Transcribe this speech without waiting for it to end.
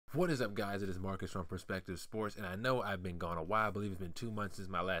What is up, guys? It is Marcus from Perspective Sports, and I know I've been gone a while. I believe it's been 2 months since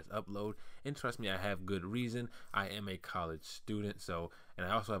my last upload, and trust me, I have good reason. I am a college student, and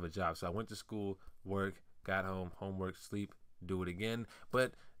I also have a job. So I went to school, work, got home, homework, sleep, do it again.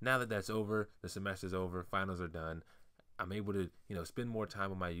 But now that that's over, the semester's over, finals are done, I'm able to, spend more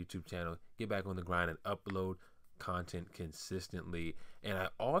time on my YouTube channel, get back on the grind, and upload content consistently. And I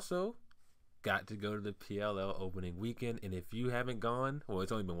also got to go to the PLL opening weekend, and if you haven't gone, well,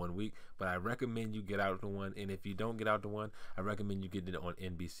 it's only been 1 week, but I recommend you get out to one. And if you don't get out to one, I recommend you get it on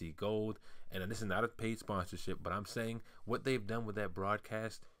NBC Gold. And this is not a paid sponsorship, but I'm saying what they've done with that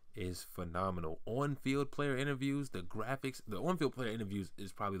broadcast is phenomenal. On-field player interviews, the graphics, the on-field player interviews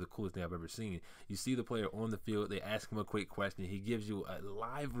is probably the coolest thing I've ever seen. You see the player on the field, they ask him a quick question, he gives you a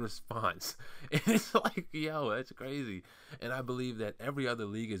live response, and it's like, yo, that's crazy. And I believe that every other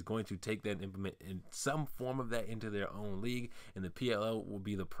league is going to take that and implement in some form of that into their own league, and the PLL will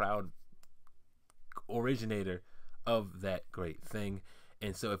be the proud originator of that great thing.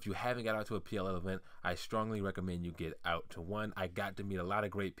 And so if you haven't got out to a PLL event, I strongly recommend you get out to one. I got to meet a lot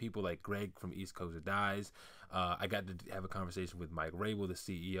of great people like Greg from East Coast Dies. I got to have a conversation with Mike Rabel, the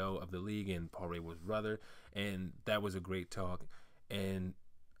CEO of the league, and Paul Rabel's brother. And that was a great talk. And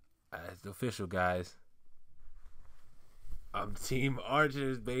as the official, guys, I'm Team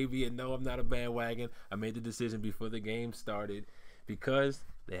Archers, baby. And no, I'm not a bandwagon. I made the decision before the game started because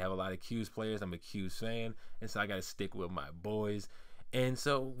they have a lot of Q's players. I'm a Q's fan. And so I got to stick with my boys. And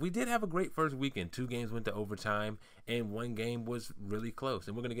so we did have a great first weekend. 2 games went to overtime, and 1 game was really close.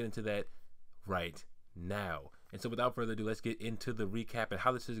 And we're going to get into that right now. And so without further ado, let's get into the recap and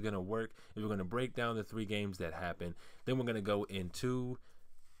how this is going to work. We're going to break down the 3 games that happened. Then we're going to go into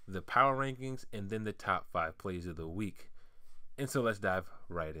the power rankings and then the top 5 plays of the week. And so let's dive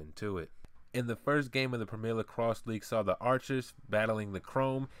right into it. In the first game of the Premier Lacrosse League saw the Archers battling the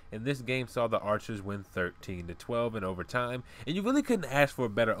Chrome, and this game saw the Archers win 13-12 in overtime, and you really couldn't ask for a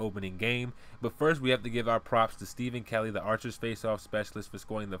better opening game. But first, we have to give our props to Stephen Kelly, the Archers face-off specialist, for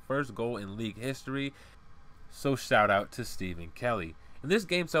scoring the first goal in league history, so shout out to Stephen Kelly. And this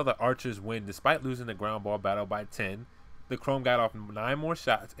game saw the Archers win despite losing the ground ball battle by 10. The Chrome got off 9 more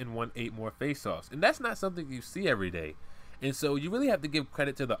shots and won 8 more face-offs, and that's not something you see every day. And so you really have to give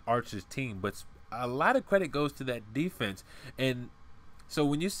credit to the Archers team, but a lot of credit goes to that defense. And so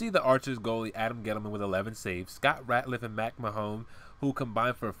when you see the Archers goalie, Adam Gettleman, with 11 saves, Scott Ratliff and Mac Mahone, who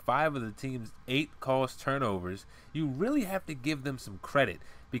combined for 5 of the team's 8 caused turnovers, you really have to give them some credit,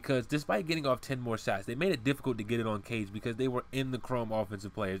 because despite getting off 10 more shots, they made it difficult to get it on cage because they were in the Chrome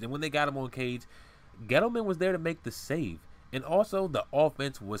offensive players. And when they got them on cage, Gettleman was there to make the save. And also the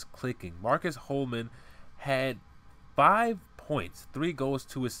offense was clicking. Marcus Holman had 5 points, 3 goals,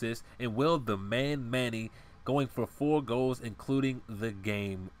 2 assists, and Will the Man Manny going for 4 goals, including the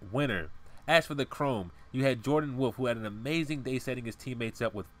game winner. As for the Chrome, you had Jordan Wolf, who had an amazing day setting his teammates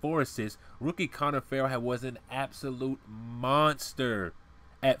up with 4 assists. Rookie Connor Farrell was an absolute monster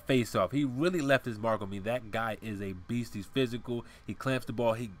at faceoff. He really left his mark on me. That guy is a beast. He's physical. He clamps the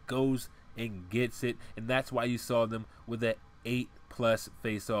ball. He goes and gets it, and that's why you saw them with that 8+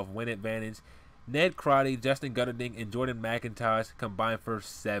 faceoff win advantage. Ned Crotty, Justin Gutterding, and Jordan McIntosh combined for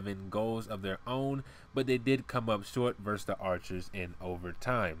 7 goals of their own, but they did come up short versus the Archers in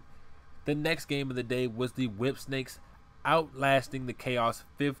overtime. The next game of the day was the Whip Snakes outlasting the Chaos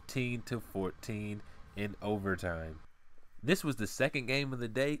 15-14 in overtime. This was the second game of the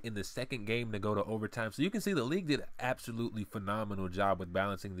day and the second game to go to overtime, so you can see the league did an absolutely phenomenal job with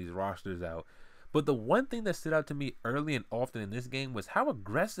balancing these rosters out. But the one thing that stood out to me early and often in this game was how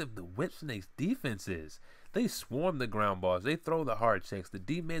aggressive the Whip Snakes defense is. They swarm the ground balls. They throw the hard checks. The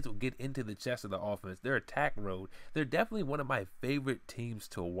D-mids will get into the chest of the offense. Their attack road. They're definitely one of my favorite teams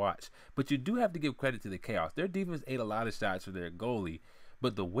to watch. But you do have to give credit to the Chaos. Their defense ate a lot of shots for their goalie.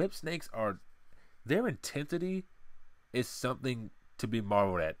 But the Whip Snakes their intensity is something to be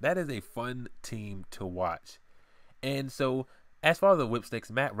marveled at. That is a fun team to watch. And so, as far as the Whip Snakes,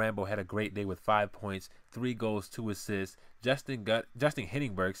 Matt Rambo had a great day with 5 points, 3 goals, 2 assists. Justin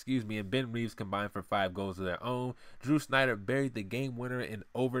Henningberg, and Ben Reeves combined for 5 goals of their own. Drew Snyder buried the game winner in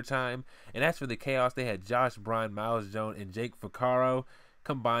overtime. And as for the Chaos, they had Josh Bryan, Miles Jones, and Jake Ficaro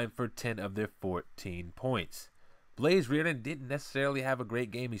combined for 10 of their 14 points. Blaze Reardon didn't necessarily have a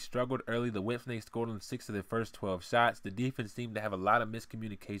great game. He struggled early. The Whip Snakes scored on 6 of their first 12 shots. The defense seemed to have a lot of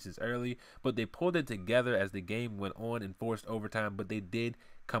miscommunications early, but they pulled it together as the game went on and forced overtime, but they did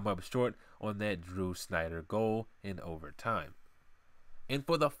come up short on that Drew Snyder goal in overtime. And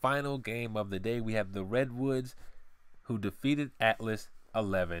for the final game of the day, we have the Redwoods, who defeated Atlas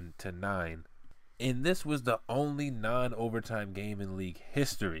 11-9. And this was the only non-overtime game in league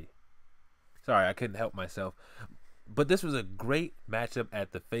history. Sorry, I couldn't help myself. But this was a great matchup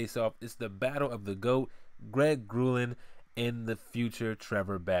at the face-off. It's the battle of the GOAT, Greg Grulin, and the future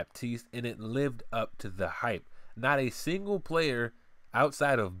Trevor Baptiste, and it lived up to the hype. Not a single player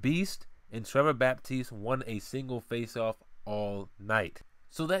outside of Beast and Trevor Baptiste won a single face-off all night.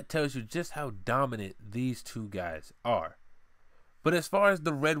 So that tells you just how dominant these two guys are. But as far as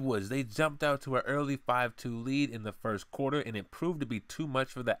the Redwoods, they jumped out to an early 5-2 lead in the first quarter, and it proved to be too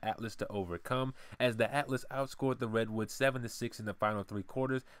much for the Atlas to overcome, as the Atlas outscored the Redwoods 7-6 in the final 3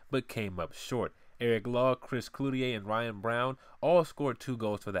 quarters, but came up short. Eric Law, Chris Cloutier, and Ryan Brown all scored 2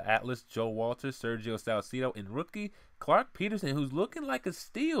 goals for the Atlas. Joe Walters, Sergio Salcido, and rookie Clark Peterson, who's looking like a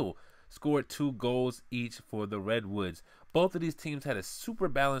steal, scored 2 goals each for the Redwoods. Both of these teams had a super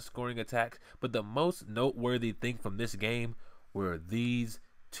balanced scoring attack, but the most noteworthy thing from this game were these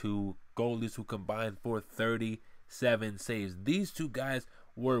 2 goalies who combined for 37 saves. These 2 guys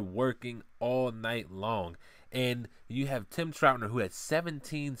were working all night long. And you have Tim Troutner, who had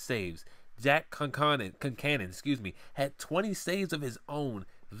 17 saves. Jack Concannon, had 20 saves of his own.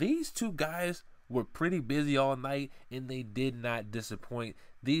 These 2 guys were pretty busy all night, and they did not disappoint.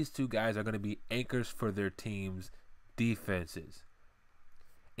 These 2 guys are going to be anchors for their team's defenses.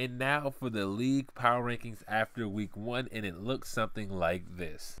 And now for the league power rankings after week 1, and it looks something like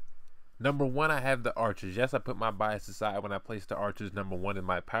this. Number 1, I have the Archers. Yes, I put my bias aside when I placed the Archers number 1 in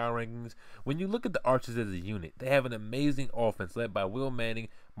my power rankings. When you look at the Archers as a unit, they have an amazing offense led by Will Manning,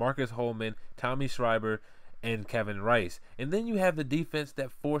 Marcus Holman, Tommy Schreiber, and Kevin Rice. And then you have the defense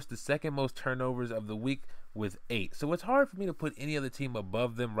that forced the second most turnovers of the week with 8. So it's hard for me to put any other team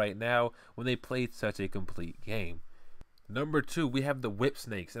above them right now when they played such a complete game. Number 2, we have the Whip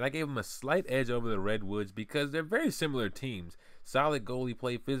Snakes, and I gave them a slight edge over the Redwoods because they're very similar teams. Solid goalie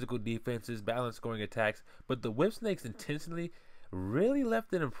play, physical defenses, balanced scoring attacks, but the Whip Snakes intentionally really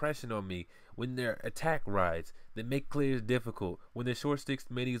left an impression on me when their attack rides that make clears difficult, when the short sticks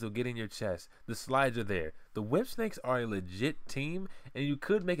minis will get in your chest, the slides are there. The Whip Snakes are a legit team, and you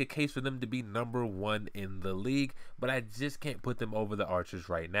could make a case for them to be number 1 in the league, but I just can't put them over the Archers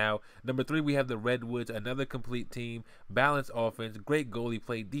right now. Number 3, we have the Redwoods, another complete team, balanced offense, great goalie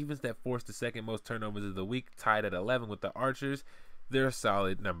play, defense that forced the second most turnovers of the week, tied at 11 with the Archers. They're a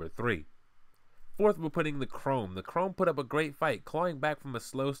solid number 3. 4th, we're putting the Chrome. The Chrome put up a great fight, clawing back from a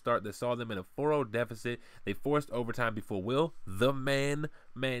slow start that saw them in a 4-0 deficit. They forced overtime before Will, the man,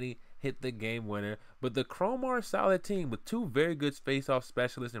 Manny, hit the game winner. But the Chrome are a solid team with 2 very good face-off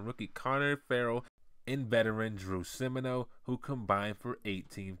specialists in rookie Connor Farrell and veteran Drew Semino, who combined for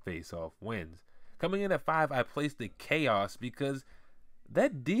 18 face-off wins. Coming in at 5, I placed the Chaos because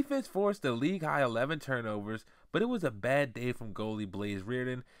that defense forced a league-high 11 turnovers, but it was a bad day from goalie Blaze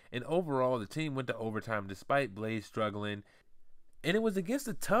Reardon, and overall the team went to overtime despite Blaze struggling, and it was against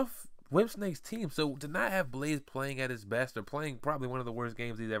a tough Whip Snakes team, so to not have Blaze playing at his best or playing probably one of the worst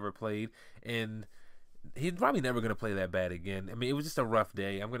games he's ever played, and he's probably never going to play that bad again. I mean, it was just a rough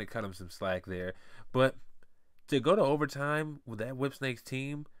day. I'm going to cut him some slack there, but to go to overtime with that Whip Snakes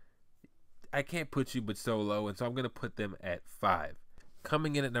team, I can't put you but so low, and so I'm going to put them at 5.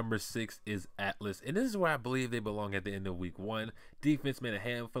 Coming in at number 6 is Atlas, and this is where I believe they belong at the end of week 1. Defense made a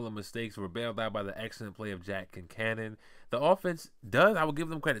handful of mistakes, were bailed out by the excellent play of Jack Concannon. The offense does, I will give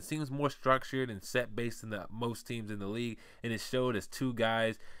them credit, seems more structured and set-based than most teams in the league, and it showed as 3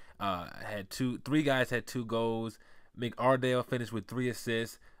 guys had 2 goals. McArdale finished with 3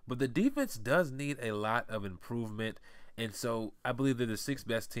 assists, but the defense does need a lot of improvement, and so I believe they're the 6th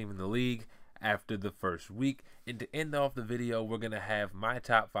best team in the league after the first week. And to end off the video, we're going to have my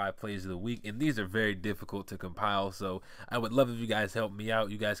top 5 plays of the week, and these are very difficult to compile, so I would love if you guys help me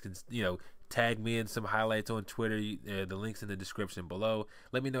out. You guys can, tag me in some highlights on Twitter. The link's in the description below.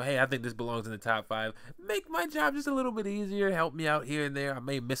 Let me know, hey, I think this belongs in the top 5. Make my job just a little bit easier. Help me out here and there. I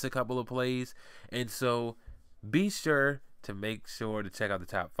may miss a couple of plays, and so be sure to make sure to check out the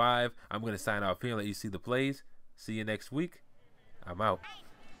top 5. I'm going to sign off here and let you see the plays. See you next week. I'm out.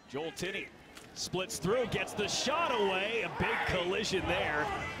 Joel Tinney splits through, gets the shot away. A big collision there.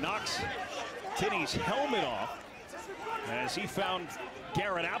 Knocks Tinney's helmet off as he found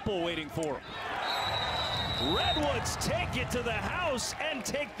Garrett Apple waiting for him. Redwoods take it to the house and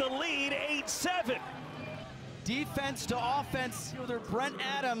take the lead 8-7. Defense to offense. They're Brent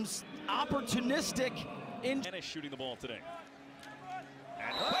Adams, opportunistic. Dennis shooting the ball today.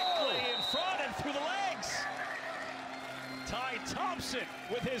 And quickly in front and through the legs. Ty Thompson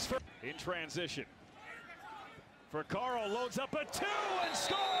with his first in transition. For Carl, loads up a 2 and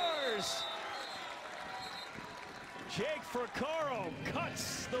scores. Jake Fracaro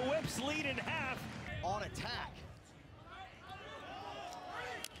cuts the Whips lead in half. On attack.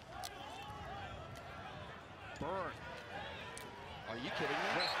 Burn. Are you kidding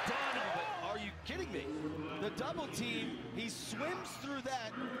me? With Donovan. Are you kidding me? The double team, he swims through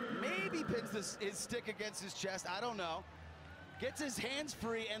that, maybe pins his stick against his chest, I don't know. Gets his hands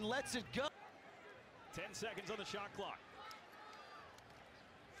free and lets it go. 10 seconds on the shot clock.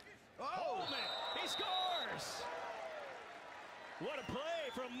 Oh! Holman, he scores! What a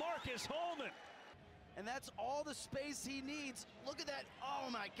play from Marcus Holman. And that's all the space he needs. Look at that, oh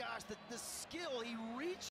my gosh, the skill, he reached.